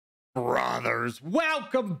Brothers,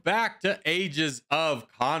 welcome back to Ages of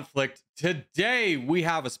Conflict. Today we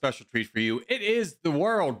have a special treat for you. It is the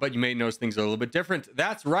world, but you may notice things are a little bit different.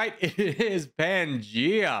 That's right, it is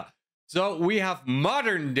Pangea. So we have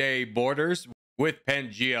modern day borders with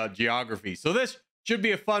Pangea geography. So this should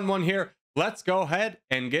be a fun one here. Let's go ahead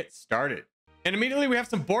and get started. And immediately we have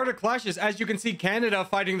some border clashes. As you can see, Canada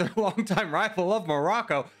fighting their longtime rival of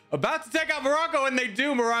Morocco, about to take out Morocco, and they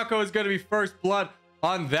do. Morocco is going to be first blood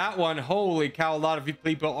on that one. Holy cow, a lot of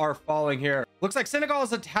people are falling here. Looks like Senegal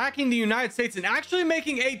is attacking the United States and actually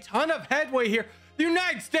making a ton of headway here. The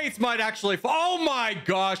United States might actually fall. Oh my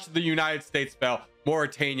gosh, the United States fell.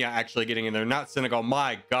 Mauritania actually getting in there, not Senegal.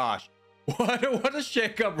 My gosh, what a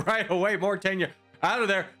shakeup right away. Mauritania out of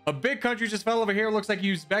there. A big country just fell over here. Looks like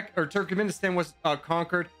Uzbek or Turkmenistan was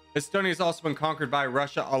conquered. Estonia has also been conquered by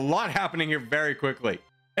Russia. A lot happening here very quickly.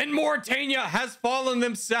 And Mauritania has fallen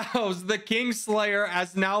themselves. The Kingslayer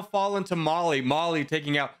has now fallen to Mali. Mali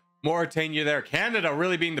taking out Mauritania there. Canada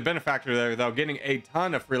really being the benefactor there, though, getting a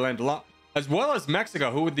ton of free land, as well as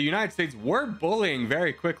Mexico, who the United States were bullying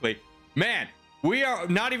very quickly. Man, we are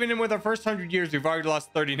not even in with our first 100 years. We've already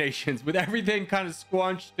lost 30 nations. With everything kind of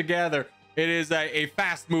squunched together, it is a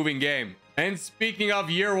fast-moving game. And speaking of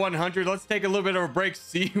year 100, let's take a little bit of a break,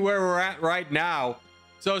 see where we're at right now.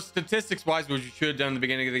 So statistics-wise, which you should have done in the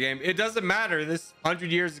beginning of the game, it doesn't matter. This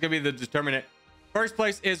 100 years is going to be the determinant. First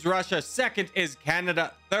place is Russia. Second is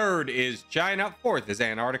Canada. Third is China. Fourth is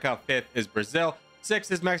Antarctica. Fifth is Brazil.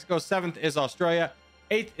 Sixth is Mexico. Seventh is Australia.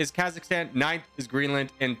 Eighth is Kazakhstan. Ninth is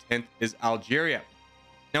Greenland. And 10th is Algeria.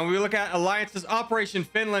 Now, when we look at alliances, Operation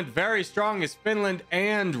Finland, very strong, is Finland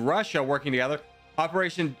and Russia working together.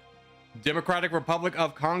 Operation Democratic Republic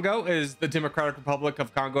of Congo is the Democratic Republic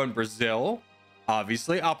of Congo and Brazil.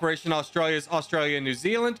 Obviously, Operation Australia is Australia and New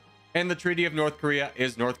Zealand, and the Treaty of North Korea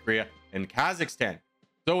is North Korea and Kazakhstan.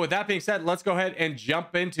 So with that being said, let's go ahead and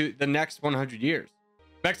jump into the next 100 years.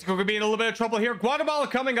 Mexico could be in a little bit of trouble here. Guatemala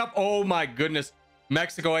coming up. Oh my goodness.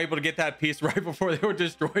 Mexico able to get that piece right before they were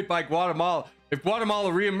destroyed by Guatemala. If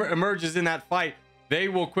Guatemala re-emerges in that fight, they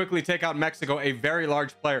will quickly take out Mexico, a very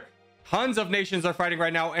large player. Tons of nations are fighting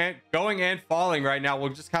right now and going and falling right now. We'll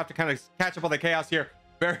just have to kind of catch up on the chaos here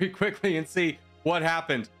very quickly and see what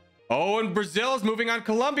happened. Oh, and Brazil is moving on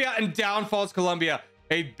Colombia, and down falls Colombia.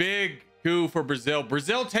 A big coup for Brazil.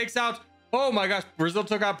 Brazil takes out, oh my gosh, Brazil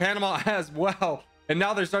took out Panama as well. And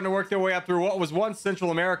now they're starting to work their way up through what was once Central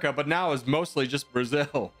America, but now is mostly just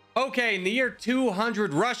Brazil. Okay, in the year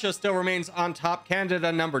 200, Russia still remains on top.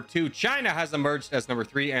 Canada number 2. China has emerged as number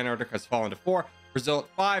 3. Antarctica has fallen to 4. Brazil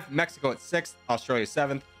at 5. Mexico at 6th. Australia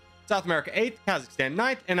 7th. South America 8th, Kazakhstan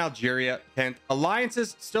 9th, and Algeria 10th.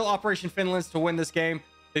 Alliances, still Operation Finland's to win this game.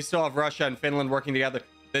 They still have Russia and Finland working together.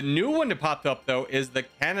 The new one that popped up, though, is the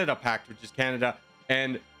Canada Pact, which is Canada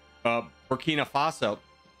and Burkina Faso.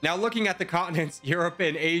 Now, looking at the continents, Europe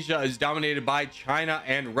and Asia is dominated by China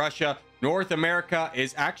and Russia. North America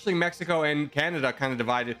is actually Mexico and Canada kind of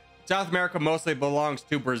divided. South America mostly belongs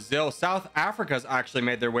to Brazil. South Africa's actually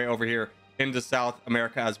made their way over here into South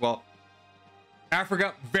America as well.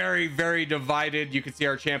 Africa, very, very divided. You can see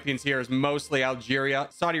our champions here is mostly Algeria.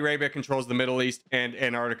 Saudi Arabia controls the Middle East, and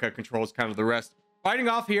Antarctica controls kind of the rest. Fighting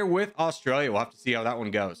off here with Australia. We'll have to see how that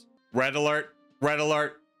one goes. Red alert. Red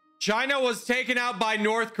alert. China was taken out by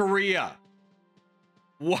North Korea.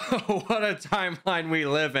 Whoa, what a timeline we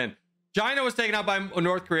live in. China was taken out by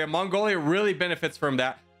North Korea. Mongolia really benefits from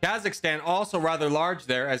that. Kazakhstan also rather large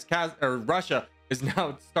there, as Russia is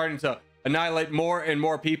now starting to annihilate more and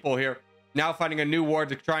more people here. Now fighting a new war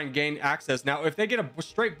to try and gain access. Now, if they get a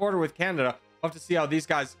straight border with Canada, we'll have to see how these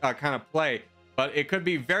guys kind of play. But it could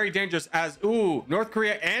be very dangerous as, ooh, North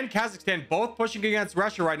Korea and Kazakhstan both pushing against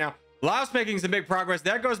Russia right now. Laos making some big progress.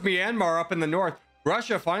 There goes Myanmar up in the north.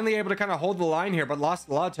 Russia finally able to kind of hold the line here, but lost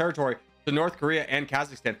a lot of territory to North Korea and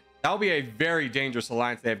Kazakhstan. That'll be a very dangerous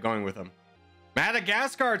alliance they have going with them.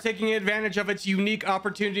 Madagascar taking advantage of its unique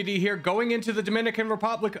opportunity here, going into the Dominican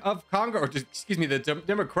Republic of Congo, or excuse me, the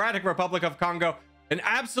Democratic Republic of Congo, and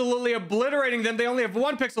absolutely obliterating them. They only have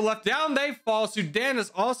 1 pixel left. Down they fall. Sudan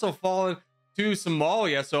has also fallen to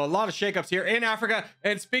Somalia. So a lot of shakeups here in Africa.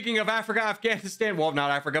 And speaking of Africa, Afghanistan, well, not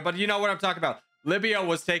Africa, but you know what I'm talking about. Libya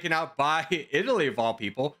was taken out by Italy, of all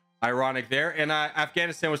people. Ironic there. And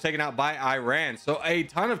Afghanistan was taken out by Iran. So a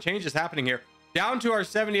ton of changes happening here. Down to our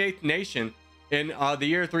 78th nation in the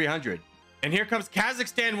year 300. And here comes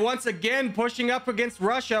Kazakhstan once again pushing up against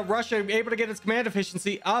Russia. Russia able to get its command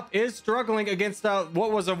efficiency up, is struggling against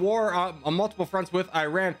what was a war on multiple fronts with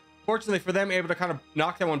Iran. Fortunately for them, able to kind of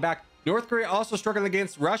knock that one back. North Korea also struggling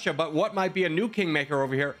against Russia, but what might be a new kingmaker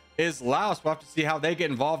over here is Laos. We'll have to see how they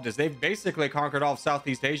get involved, as they've basically conquered all of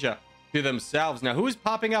Southeast Asia to themselves. Now, who's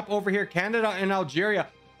popping up over here? Canada and Algeria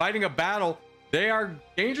fighting a battle. They are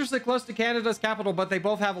dangerously close to Canada's capital, but they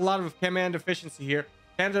both have a lot of command efficiency here.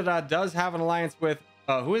 Canada does have an alliance with,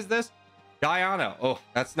 who is this? Guyana. Oh,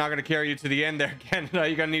 that's not going to carry you to the end there, Canada.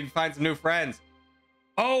 You're going to need to find some new friends.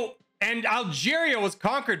 Oh, and Algeria was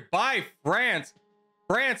conquered by France.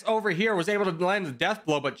 France over here was able to land the death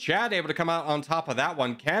blow, but Chad able to come out on top of that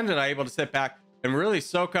one. Canada able to sit back and really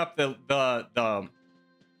soak up the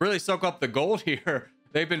gold here.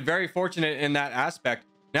 They've been very fortunate in that aspect.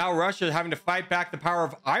 Now Russia having to fight back the power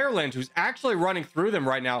of Ireland, who's actually running through them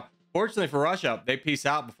right now. Fortunately for Russia, they peace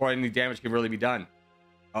out before any damage can really be done.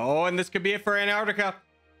 Oh, and this could be it for Antarctica.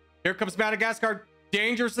 Here comes Madagascar,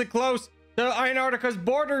 dangerously close to Antarctica's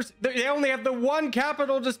borders. They only have the one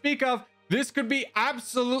capital to speak of. This could be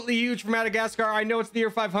absolutely huge for Madagascar. I know it's the year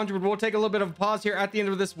 500. We'll take a little bit of a pause here at the end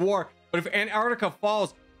of this war. But if Antarctica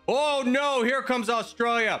falls, oh no, here comes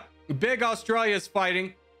Australia. Big Australia is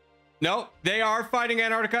fighting. No, they are fighting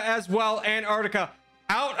Antarctica as well. Antarctica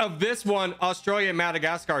out of this one. Australia and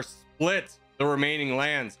Madagascar split the remaining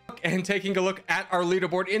lands. And taking a look at our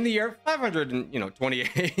leaderboard in the year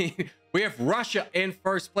 528, we have Russia in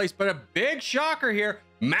first place, but a big shocker here.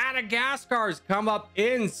 Madagascar's come up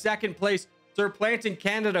in second place, supplanting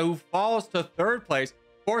Canada, who falls to third place.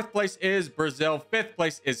 Fourth place is Brazil. Fifth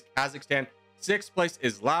place is Kazakhstan. Sixth place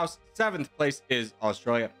is Laos. Seventh place is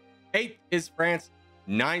Australia. Eighth is France.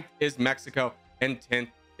 Ninth is Mexico. And 10th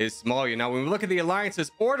is Somalia. Now, when we look at the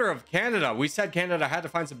alliances order of Canada, we said Canada had to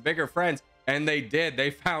find some bigger friends, and they did.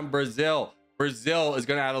 They found Brazil. Brazil is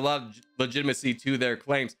going to add a lot of legitimacy to their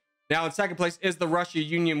claims. Now, in second place is the Russia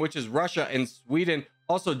Union, which is Russia and Sweden,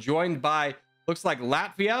 also joined by, looks like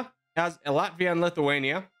Latvia, as Latvia and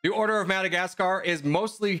Lithuania. The order of Madagascar is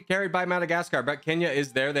mostly carried by Madagascar, but Kenya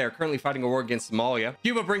is there. They are currently fighting a war against Somalia.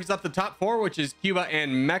 Cuba brings up the top four, which is Cuba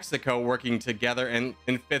and Mexico working together. And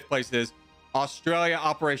in fifth place is Australia,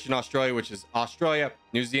 Operation Australia, which is Australia,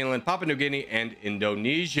 New Zealand, Papua New Guinea, and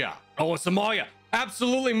Indonesia. Oh, Somalia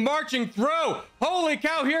absolutely marching through. Holy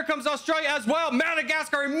cow, here comes Australia as well.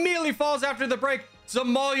 Madagascar immediately falls after the break.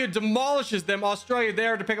 Somalia demolishes them. Australia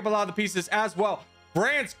there to pick up a lot of the pieces as well.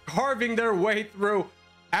 France carving their way through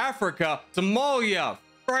Africa. Somalia,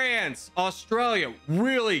 France, Australia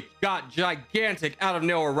really got gigantic out of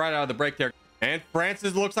nowhere right out of the break there. And France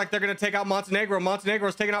looks like they're going to take out Montenegro.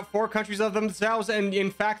 Montenegro's taken out 4 countries of themselves, and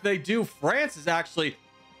in fact they do. France is actually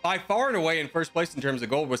by far and away in first place in terms of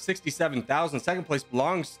gold with 67,000. Second place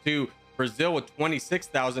belongs to Brazil with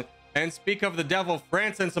 26,000. And speak of the devil,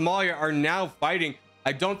 France and Somalia are now fighting.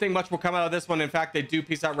 I don't think much will come out of this one. In fact, they do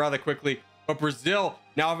peace out rather quickly. But Brazil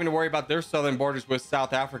now having to worry about their southern borders with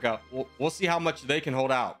South Africa. We'll see how much they can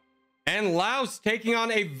hold out. And Laos, taking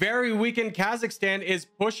on a very weakened Kazakhstan, is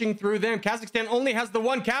pushing through them. Kazakhstan only has the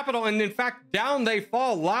one capital, and in fact, down they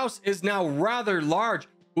fall. Laos is now rather large.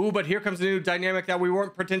 Ooh, but here comes a new dynamic that we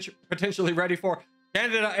weren't potentially ready for.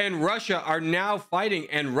 Canada and Russia are now fighting,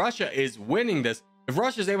 and Russia is winning this. If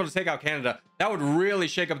Russia is able to take out Canada, that would really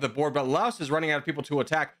shake up the board, but Laos is running out of people to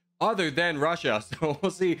attack other than Russia, so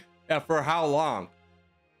we'll see for how long.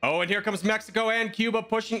 Oh, and here comes Mexico and Cuba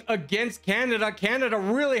pushing against Canada. Canada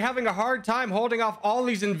really having a hard time holding off all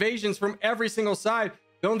these invasions from every single side.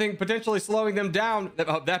 The only thing potentially slowing them down,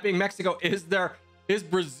 that being Mexico, is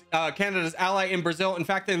Canada's ally in Brazil. In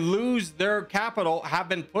fact, they lose their capital, have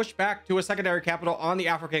been pushed back to a secondary capital on the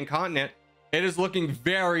African continent. It is looking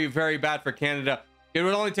very, very bad for Canada. It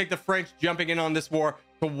would only take the French jumping in on this war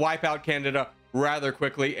to wipe out Canada rather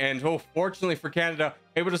quickly. And fortunately for Canada,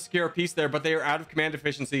 able to secure a peace there, but they are out of command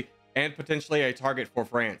efficiency and potentially a target for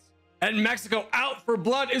France. And Mexico out for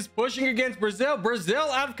blood is pushing against Brazil. Brazil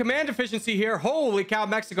out of command efficiency here. Holy cow,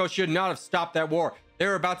 Mexico should not have stopped that war. They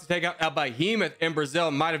were about to take out a behemoth in Brazil,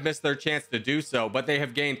 might have missed their chance to do so, but they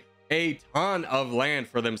have gained a ton of land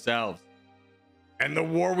for themselves. And the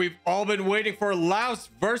war we've all been waiting for, Laos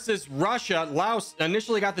versus Russia. Laos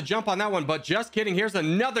initially got the jump on that one, but just kidding. Here's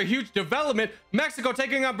another huge development. Mexico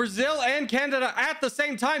taking out Brazil and Canada at the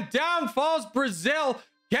same time. Down falls Brazil.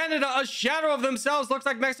 Canada, a shadow of themselves. Looks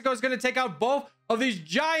like Mexico is going to take out both of these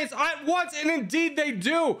giants at once, and indeed they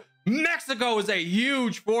do. Mexico is a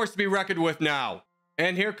huge force to be reckoned with now.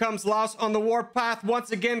 And here comes Laos on the warpath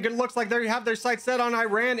once again. It looks like they have their sights set on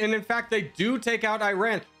Iran, and in fact, they do take out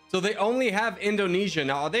Iran. So they only have Indonesia.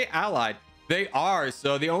 Now, are they allied? They are.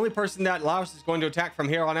 So the only person that Laos is going to attack from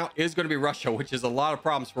here on out is going to be Russia, which is a lot of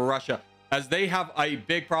problems for Russia, as they have a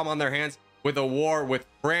big problem on their hands with a war with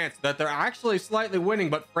France that they're actually slightly winning,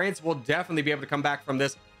 but France will definitely be able to come back from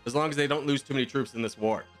this as long as they don't lose too many troops in this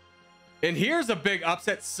war. And here's a big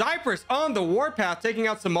upset. Cyprus on the warpath, taking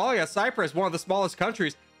out Somalia. Cyprus, one of the smallest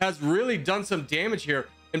countries, has really done some damage here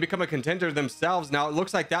and become a contender themselves. Now, it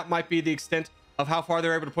looks like that might be the extent of how far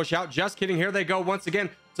they're able to push out. Just kidding. Here they go once again.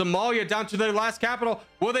 Somalia down to their last capital.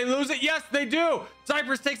 Will they lose it? Yes, they do.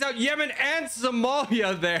 Cyprus takes out Yemen and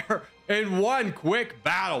Somalia there in one quick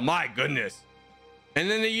battle. My goodness. And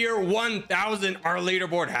in the year 1000, our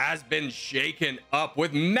leaderboard has been shaken up,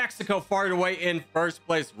 with Mexico far and away in first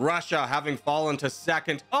place, Russia having fallen to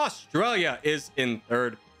second, Australia is in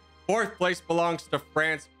third, fourth place belongs to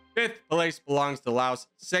France, fifth place belongs to Laos,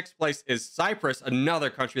 sixth place is Cyprus, another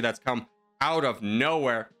country that's come out of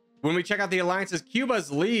nowhere. When we check out the alliances, Cuba's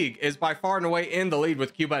league is by far and away in the lead,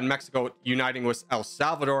 with Cuba and Mexico uniting with El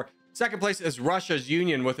Salvador. Second place is Russia's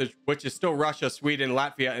union, which is still Russia, Sweden,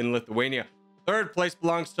 Latvia, and Lithuania. Third place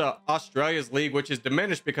belongs to Australia's league, which is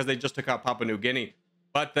diminished because they just took out Papua New Guinea.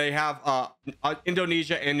 But they have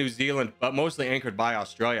Indonesia and New Zealand, but mostly anchored by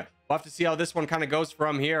Australia. We'll have to see how this one kind of goes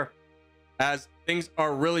from here as things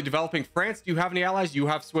are really developing. France, do you have any allies? You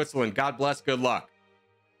have Switzerland. God bless. Good luck.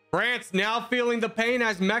 France now feeling the pain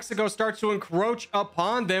as Mexico starts to encroach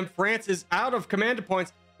upon them. France is out of command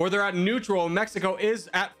points, or they're at neutral. Mexico is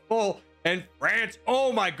at full. And France,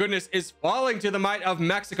 oh my goodness, is falling to the might of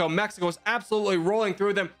Mexico. Mexico is absolutely rolling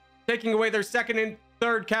through them, taking away their second and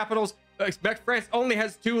third capitals. France only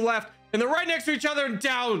has two left, and they're right next to each other, and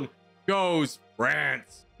down goes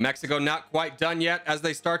France. Mexico not quite done yet as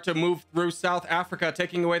they start to move through South Africa,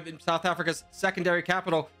 taking away South Africa's secondary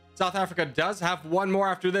capital. South Africa does have one more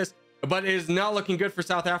after this, but it is not looking good for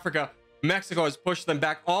South Africa. Mexico has pushed them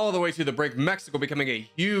back all the way to the brink. Mexico becoming a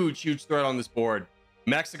huge threat on this board.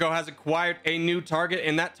 Mexico has acquired a new target,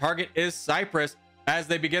 and that target is Cyprus. As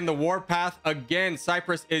they begin the warpath again,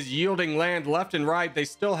 Cyprus is yielding land left and right. They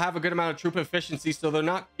still have a good amount of troop efficiency, so they're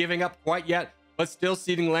not giving up quite yet, but still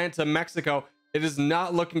ceding land to Mexico. It is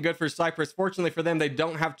not looking good for Cyprus. Fortunately for them, they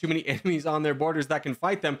don't have too many enemies on their borders that can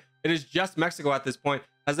fight them. It is just Mexico at this point.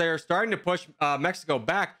 As they are starting to push Mexico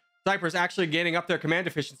back, Cyprus actually gaining up their command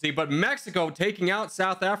efficiency, but Mexico taking out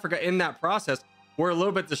South Africa in that process. We're a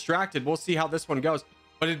little bit distracted. We'll see how this one goes.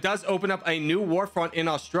 But it does open up a new war front in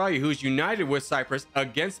Australia, who's united with Cyprus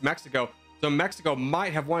against Mexico. So Mexico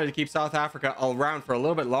might have wanted to keep South Africa around for a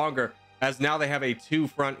little bit longer, as now they have a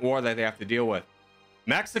two-front war that they have to deal with.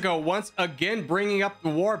 Mexico once again bringing up the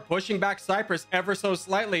war, pushing back Cyprus ever so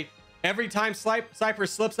slightly. Every time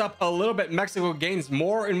Cyprus slips up a little bit, Mexico gains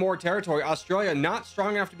more and more territory. Australia not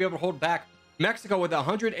strong enough to be able to hold back. Mexico with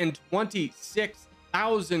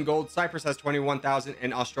 126,000 gold. Cyprus has 21,000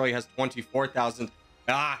 and Australia has 24,000.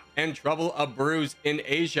 And trouble a bruise in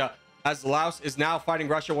Asia as Laos is now fighting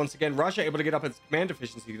Russia once again. Russia able to get up its command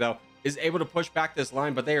efficiency, though, is able to push back this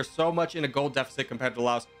line, but they are so much in a gold deficit compared to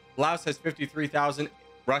Laos. Laos has 53,000.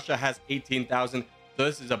 Russia has 18,000. So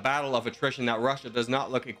this is a battle of attrition that Russia does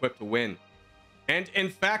not look equipped to win. And in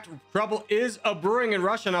fact, trouble is a brewing in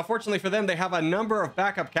Russia. Now, fortunately for them, they have a number of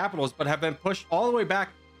backup capitals, but have been pushed all the way back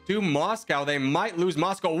to Moscow. They might lose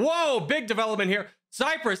Moscow. Whoa, big development here.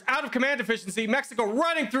 Cyprus out of command efficiency. Mexico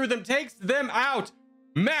running through them, takes them out.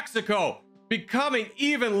 Mexico becoming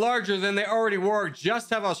even larger than they already were. Just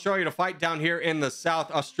have Australia to fight down here in the south.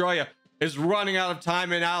 Australia is running out of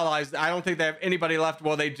time and allies. I don't think they have anybody left.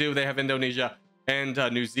 Well, they do. They have Indonesia and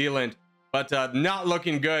New Zealand, but not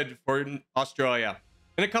looking good for Australia.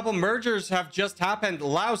 And a couple mergers have just happened.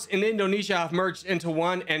 Laos and Indonesia have merged into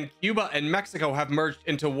one, and Cuba and Mexico have merged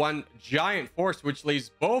into one giant force, which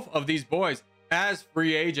leaves both of these boys as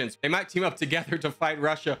free agents. They might team up together to fight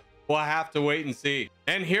Russia. We'll have to wait and see.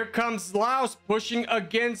 And here comes Laos pushing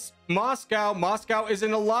against Moscow. Moscow is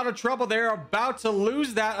in a lot of trouble. They're about to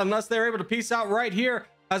lose that unless they're able to peace out right here,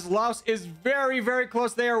 as Laos is very, very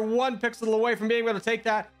close. They are one pixel away from being able to take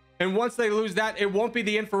that. And once they lose that, it won't be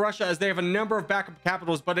the end for Russia, as they have a number of backup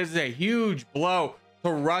capitals, but it is a huge blow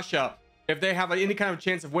to Russia. If they have any kind of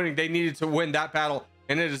chance of winning, they needed to win that battle,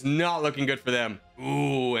 and it is not looking good for them.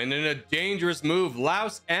 Ooh, and in a dangerous move,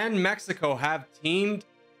 Laos and Mexico have teamed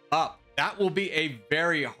up. That will be a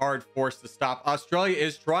very hard force to stop. Australia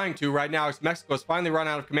is trying to right now, as Mexico has finally run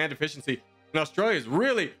out of command efficiency, and Australia is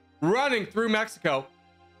really running through Mexico.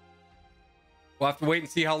 We'll have to wait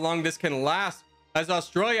and see how long this can last, as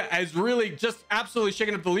Australia is really just absolutely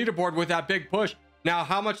shaking up the leaderboard with that big push. Now,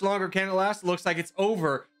 how much longer can it last? It looks like it's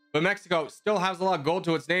over, but Mexico still has a lot of gold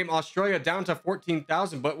to its name. Australia down to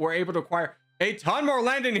 14,000, but we're able to acquire a ton more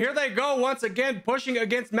land, and here they go once again, pushing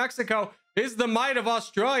against Mexico is the might of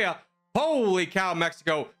Australia. Holy cow,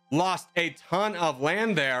 Mexico lost a ton of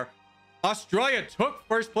land there. Australia took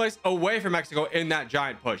first place away from Mexico in that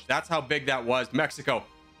giant push. That's how big that was. Mexico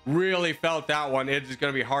really felt that one. It is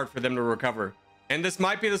going to be hard for them to recover. And this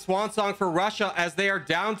might be the swan song for Russia, as they are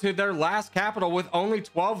down to their last capital with only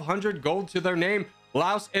 1,200 gold to their name.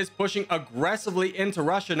 Laos is pushing aggressively into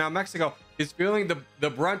Russia. Now Mexico is feeling the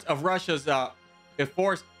brunt of Russia's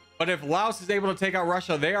force. But if Laos is able to take out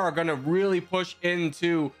Russia, they are going to really push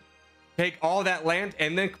into take all that land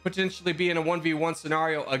and then potentially be in a 1v1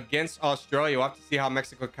 scenario against Australia. We'll have to see how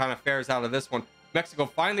Mexico kind of fares out of this one. Mexico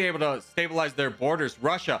finally able to stabilize their borders.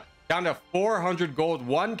 Russia down to 400 gold,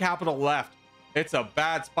 one capital left. It's a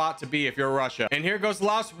bad spot to be if you're Russia. And here goes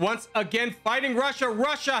Laos once again fighting Russia.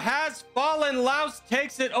 Russia has fallen. Laos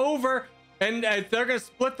takes it over, and they're going to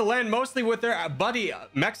split the land mostly with their buddy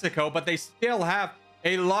Mexico, but they still have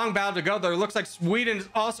a long battle to go. There looks like Sweden is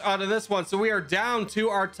also out of this one. So we are down to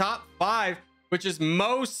our top 5, which is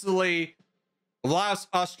mostly Laos,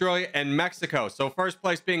 Australia, and Mexico. So first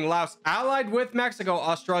place being Laos, allied with Mexico.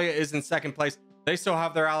 Australia is in second place. They still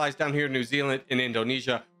have their allies down here in New Zealand and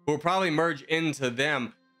Indonesia, who will probably merge into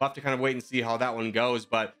them. We'll have to kind of wait and see how that one goes.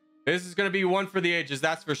 But this is going to be one for the ages,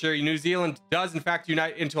 that's for sure. New Zealand does, in fact,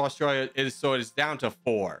 unite into Australia. So it is down to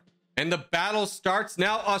 4. And the battle starts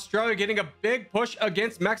now. Australia getting a big push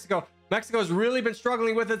against Mexico. Mexico has really been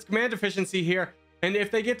struggling with its command efficiency here. And if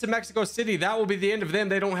they get to Mexico City, that will be the end of them.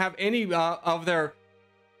 They don't have any of their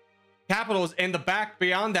capitals in the back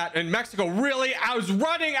beyond that. And Mexico really was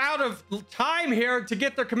running out of time here to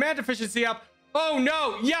get their command efficiency up. Oh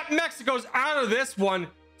no, yep, Mexico's out of this one.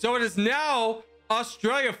 So it is now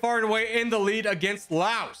Australia far and away in the lead against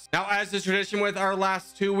Laos. Now, as is tradition with our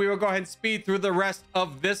last two, we will go ahead and speed through the rest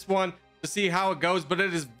of this one to see how it goes, but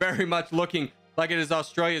it is very much looking like it is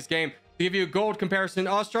Australia's game. To give you a gold comparison,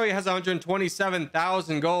 Australia has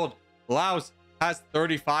 127,000 gold. Laos has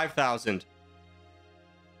 35,000.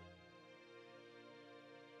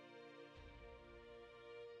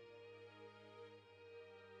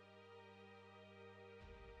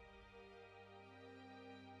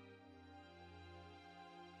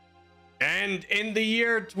 And in the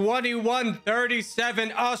year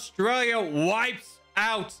 2137, Australia wipes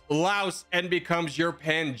out Laos and becomes your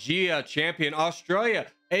Pangea champion. Australia,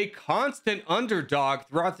 a constant underdog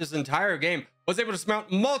throughout this entire game, was able to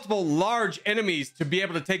surmount multiple large enemies to be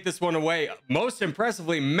able to take this one away. Most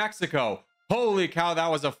impressively, Mexico. Holy cow,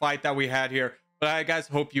 that was a fight that we had here. But I guys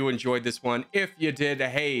hope you enjoyed this one. If you did,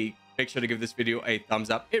 hey, make sure to give this video a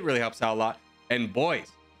thumbs up. It really helps out a lot. And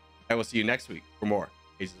boys, I will see you next week for more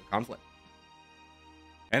Ages of Conflict.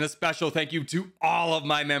 And a special thank you to all of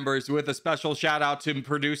my members, with a special shout out to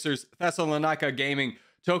producers Thessalonica Gaming,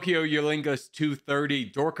 Tokyo Yolingus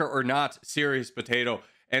 230, Dorker or Not, Serious Potato,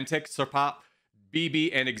 and Tixerpop,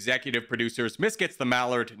 BB, and executive producers Miskits the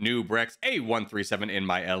Mallard, New Brex, A137 in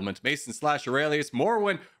My Element, Mason / Aurelius,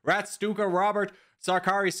 Morwin, Ratstuka, Robert,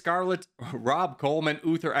 Sarkari Scarlet, Rob Coleman,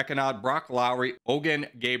 Uther Econod, Brock Lowry, Ogan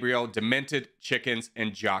Gabriel, Demented Chickens,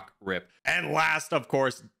 and Jock Rip. And last, of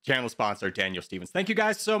course, channel sponsor Daniel Stevens. Thank you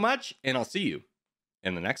guys so much, and I'll see you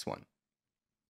in the next one.